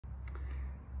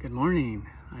Good morning.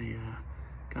 I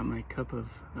got my cup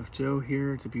of Joe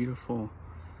here. It's a beautiful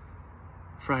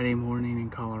Friday morning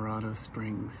in Colorado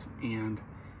Springs, and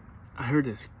I heard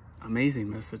this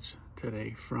amazing message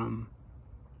today from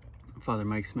Father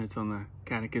Mike Smits on the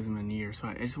Catechism in a Year. So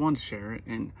I just wanted to share it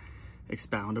and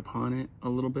expound upon it a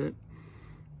little bit,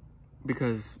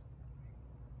 because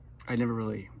I never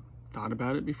really thought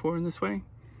about it before in this way.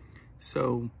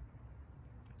 So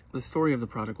the story of the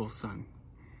prodigal son,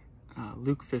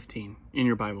 Luke 15 in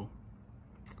your Bible.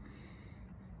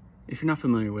 If you're not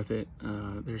familiar with it,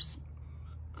 there's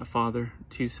a father,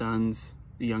 two sons.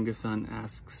 The youngest son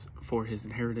asks for his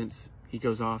inheritance. He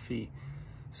goes off, he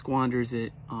squanders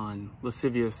it on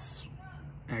lascivious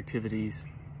activities,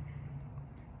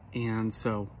 and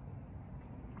so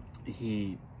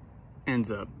he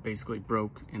ends up basically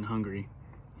broke and hungry.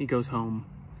 He goes home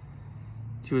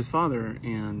to his father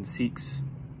and seeks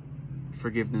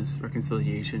forgiveness,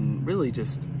 reconciliation, really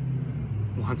just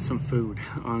wants some food.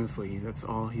 Honestly, that's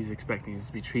all he's expecting, is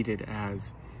to be treated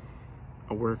as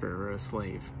a worker or a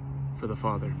slave for the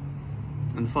father.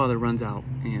 And the father runs out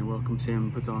and welcomes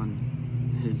him, puts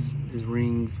on his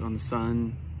rings on the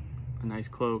son, a nice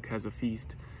cloak, has a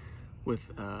feast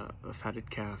with a fatted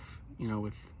calf,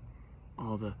 with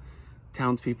all the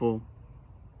townspeople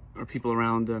or people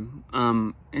around them,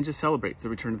 and just celebrates the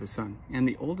return of his son. And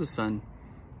the oldest son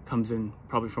comes in,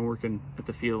 probably from working at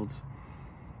the fields,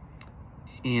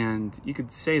 and you could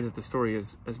say that the story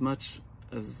is as much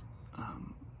as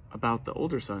about the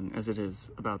older son as it is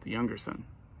about the younger son.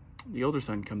 The older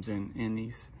son comes in and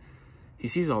he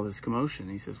sees all this commotion.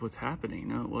 He says, "What's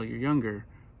happening?" "Oh, well, your younger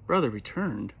brother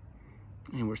returned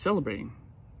and we're celebrating."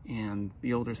 And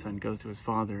the older son goes to his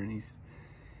father and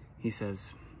he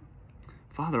says,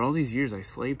 "Father, all these years I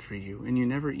slaved for you, and you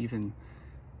never even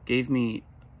gave me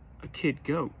a kid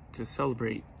goat to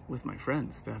celebrate with my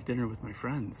friends, to have dinner with my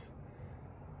friends.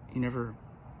 You never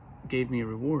gave me a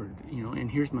reward,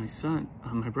 and here's my son,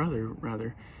 my brother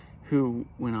rather, who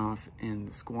went off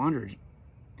and squandered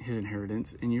his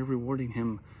inheritance, and you're rewarding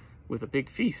him with a big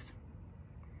feast."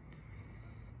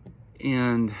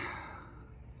 And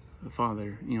the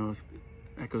father,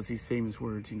 echoes these famous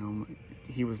words,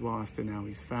 he was lost and now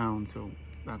he's found, so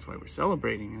that's why we're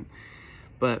celebrating it.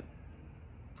 But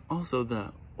also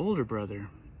the older brother,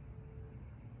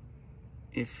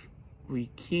 if we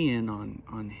key in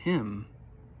on him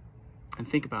and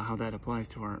think about how that applies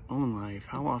to our own life,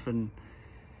 how often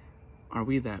are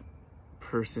we that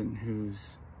person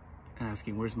who's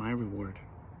asking, "Where's my reward?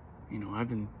 I've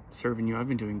been serving you, I've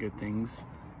been doing good things.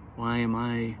 Why am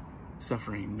I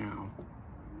suffering now?"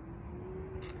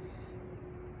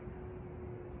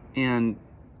 And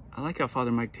I like how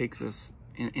Father Mike takes us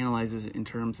and analyzes it in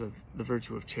terms of the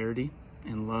virtue of charity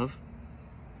and love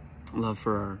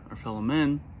for our fellow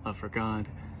men, love for God.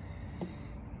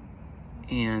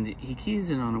 And he keys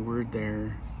in on a word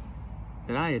there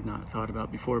that I had not thought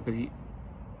about before, but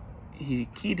he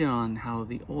keyed in on how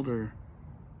the older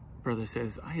brother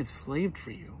says, "I have slaved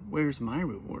for you. Where's my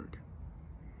reward?"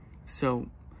 So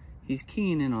he's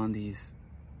keying in on these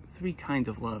three kinds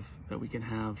of love that we can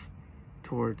have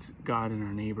towards God and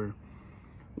our neighbor.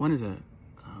 One is a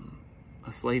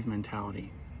slave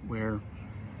mentality, where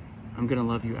I'm going to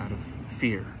love you out of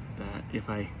fear that if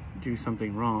I do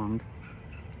something wrong,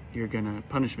 you're going to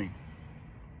punish me.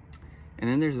 And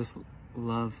then there's this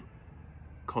love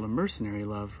called a mercenary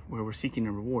love, where we're seeking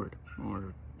a reward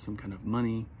or some kind of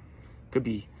money. Could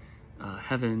be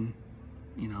heaven,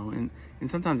 and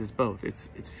sometimes it's both.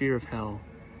 It's fear of hell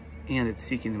and it's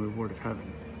seeking the reward of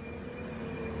heaven.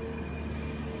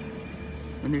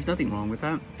 And there's nothing wrong with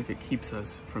that if it keeps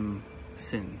us from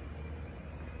sin.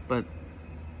 But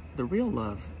the real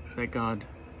love that God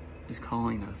is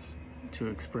calling us to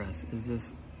express is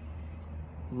this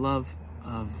love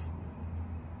of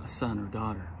a son or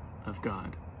daughter of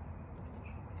God.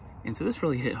 And so this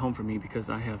really hit home for me, because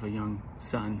I have a young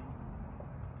son,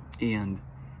 and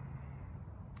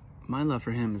my love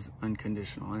for him is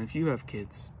unconditional. And if you have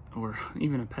kids or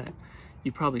even a pet,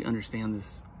 you probably understand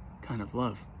this kind of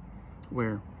love,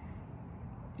 where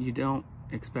you don't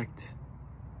expect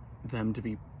them to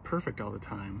be perfect all the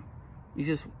time. You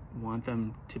just want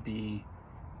them to be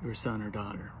your son or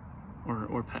daughter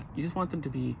or pet. You just want them to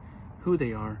be who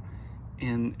they are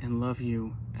and love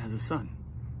you as a son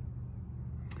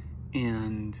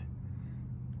and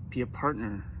be a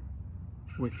partner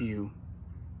with you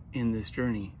in this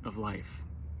journey of life.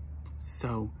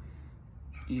 So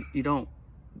you don't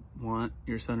want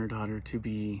your son or daughter to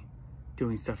be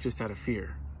doing stuff just out of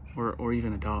fear, or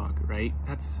even a dog, right?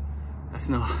 That's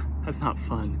not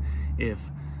fun if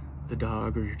the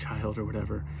dog or your child or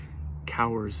whatever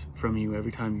cowers from you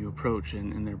every time you approach,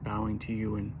 and they're bowing to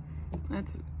you, and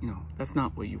that's, that's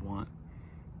not what you want.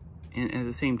 And at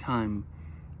the same time,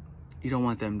 you don't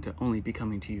want them to only be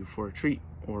coming to you for a treat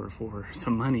or for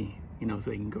some money, so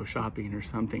they can go shopping or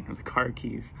something, or the car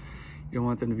keys. You don't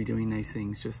want them to be doing nice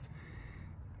things just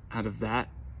out of that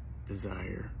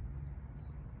desire.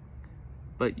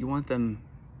 But you want them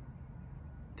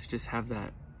to just have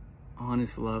that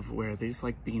honest love where they just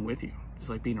like being with you, just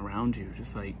like being around you,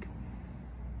 just like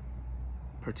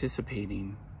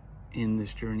participating in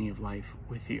this journey of life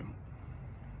with you.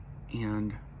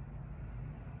 And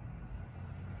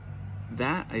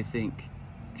that, I think,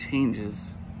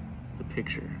 changes the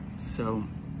picture. So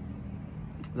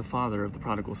the father of the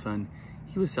prodigal son,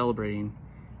 he was celebrating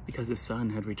because his son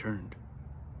had returned.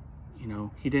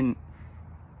 He didn't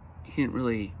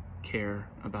really care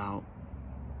about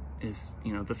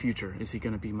the future. Is he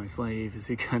going to be my slave? Is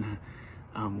he going to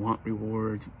want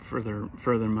rewards, further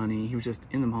money? He was just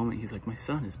in the moment. He's like, my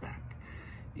son is back.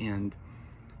 And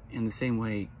in the same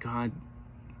way, God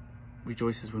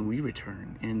rejoices when we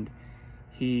return, and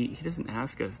he doesn't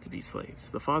ask us to be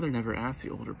slaves. The father never asked the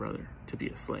older brother to be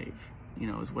a slave,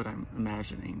 is what I'm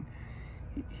imagining.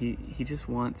 He just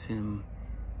wants him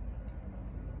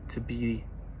to be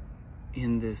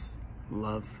in this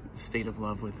state of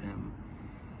love with him.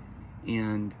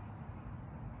 And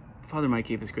Father Mike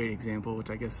gave this great example, which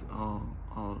I guess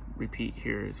I'll repeat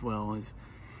here as well, is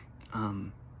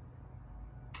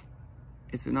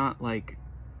it's not like,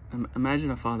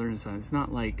 imagine a father and a son. It's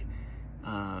not like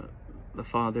the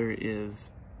father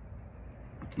is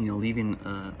leaving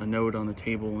a note on the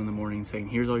table in the morning saying,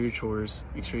 here's all your chores,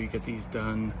 make sure you get these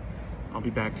done, I'll be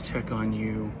back to check on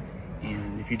you,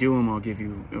 and if you do them, I'll give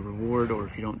you a reward, or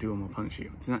if you don't do them, I'll punish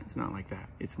you. It's not like that.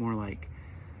 It's more like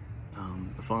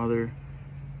the father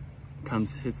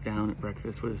sits down at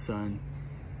breakfast with his son,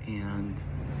 and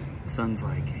the son's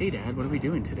like, hey dad, what are we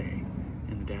doing today?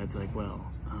 And the dad's like,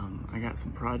 well, I got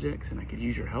some projects and I could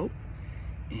use your help,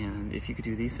 and if you could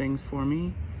do these things for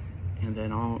me, and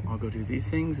then I'll go do these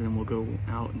things, and then we'll go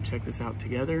out and check this out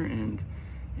together and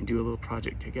do a little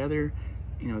project together.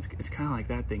 It's kind of like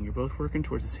that thing. You're both working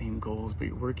towards the same goals, but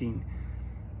you're working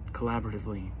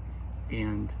collaboratively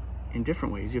and in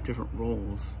different ways. You have different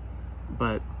roles,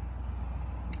 but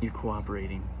you're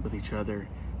cooperating with each other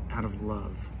out of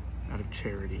love, out of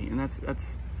charity. And that's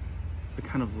the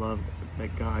kind of love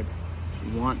that God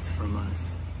wants from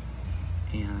us.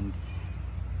 And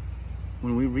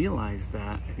when we realize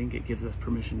that, I think it gives us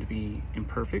permission to be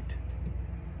imperfect,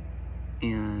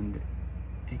 and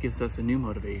it gives us a new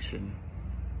motivation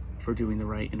for doing the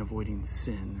right and avoiding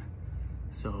sin.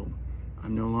 So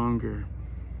I'm no longer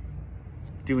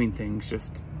doing things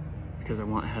just because I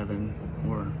want heaven,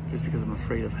 or just because I'm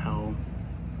afraid of hell.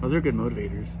 Those are good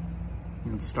motivators,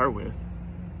 to start with.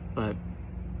 But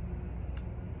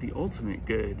the ultimate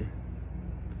good,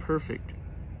 the perfect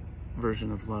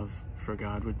version of love for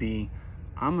God would be,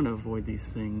 I'm going to avoid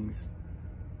these things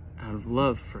out of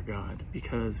love for God,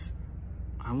 because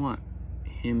I want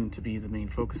him to be the main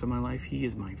focus of my life. He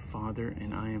is my father,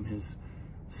 and I am his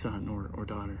son or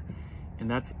daughter. And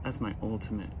that's my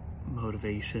ultimate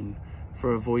motivation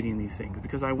for avoiding these things,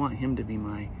 because I want him to be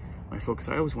my focus.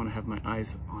 I always want to have my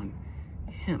eyes on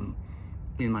him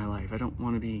in my life. I don't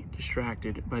want to be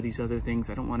distracted by these other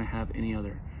things. I don't want to have any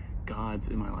other gods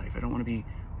in my life. I don't want to be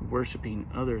worshiping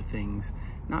other things,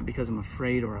 not because I'm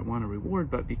afraid or I want a reward,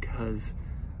 but because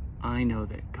I know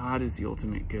that God is the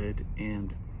ultimate good,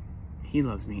 and he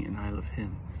loves me and I love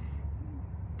him.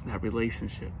 That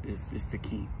relationship is the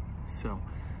key. So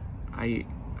I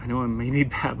know I'm maybe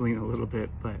babbling a little bit,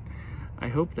 but I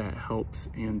hope that helps.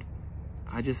 And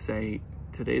I just say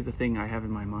today, the thing I have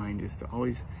in my mind is to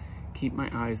always keep my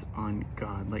eyes on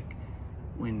God. Like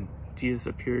when Jesus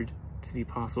appeared to the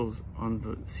apostles on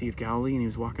the Sea of Galilee and he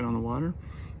was walking on the water,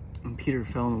 and Peter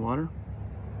fell in the water,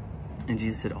 and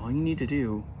Jesus said, all you need to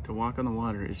do to walk on the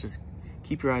water is just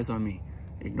keep your eyes on me.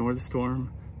 Ignore the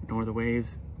storm, ignore the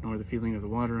waves, ignore the feeling of the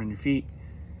water on your feet.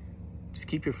 Just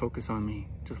keep your focus on me.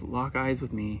 Just lock eyes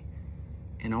with me,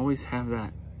 and always have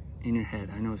that in your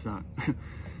head. I know it's not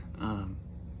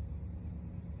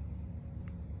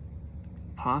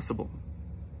possible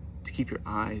to keep your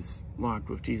eyes locked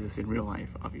with Jesus in real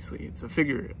life. Obviously, it's a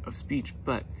figure of speech,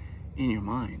 but in your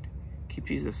mind, keep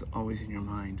Jesus always in your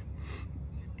mind,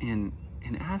 and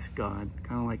ask God,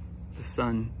 kind of like the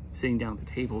son sitting down at the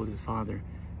table with his father,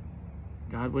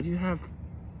 God, what do you have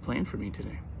planned for me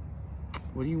today?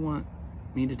 What do you want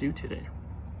me to do today?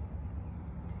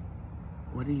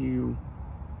 What do you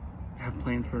have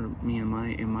planned for me in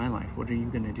my life? What are you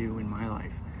going to do in my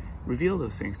life? Reveal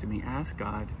those things to me. Ask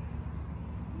God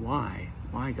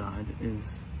why God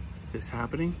is this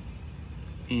happening,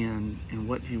 and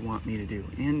what do you want me to do?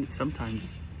 And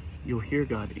sometimes you'll hear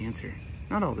God answer.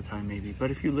 Not all the time maybe, but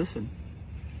if you listen,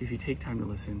 if you take time to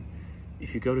listen,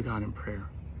 if you go to God in prayer,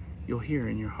 you'll hear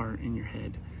in your heart, in your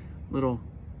head, little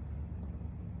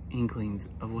inklings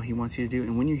of what he wants you to do.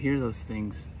 And when you hear those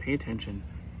things, pay attention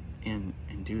and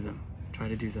do them. Try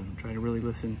to do them. Try to really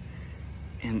listen.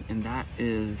 And that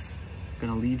is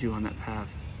going to lead you on that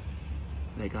path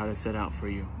that God has set out for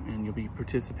you. And you'll be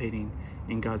participating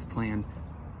in God's plan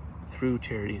through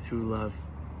charity, through love.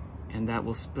 And that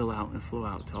will spill out and flow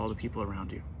out to all the people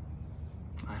around you.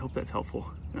 I hope that's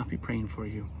helpful. I'll be praying for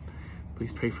you.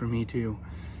 Please pray for me too.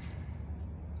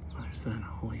 Father, Son,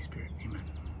 Holy Spirit.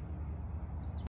 Amen.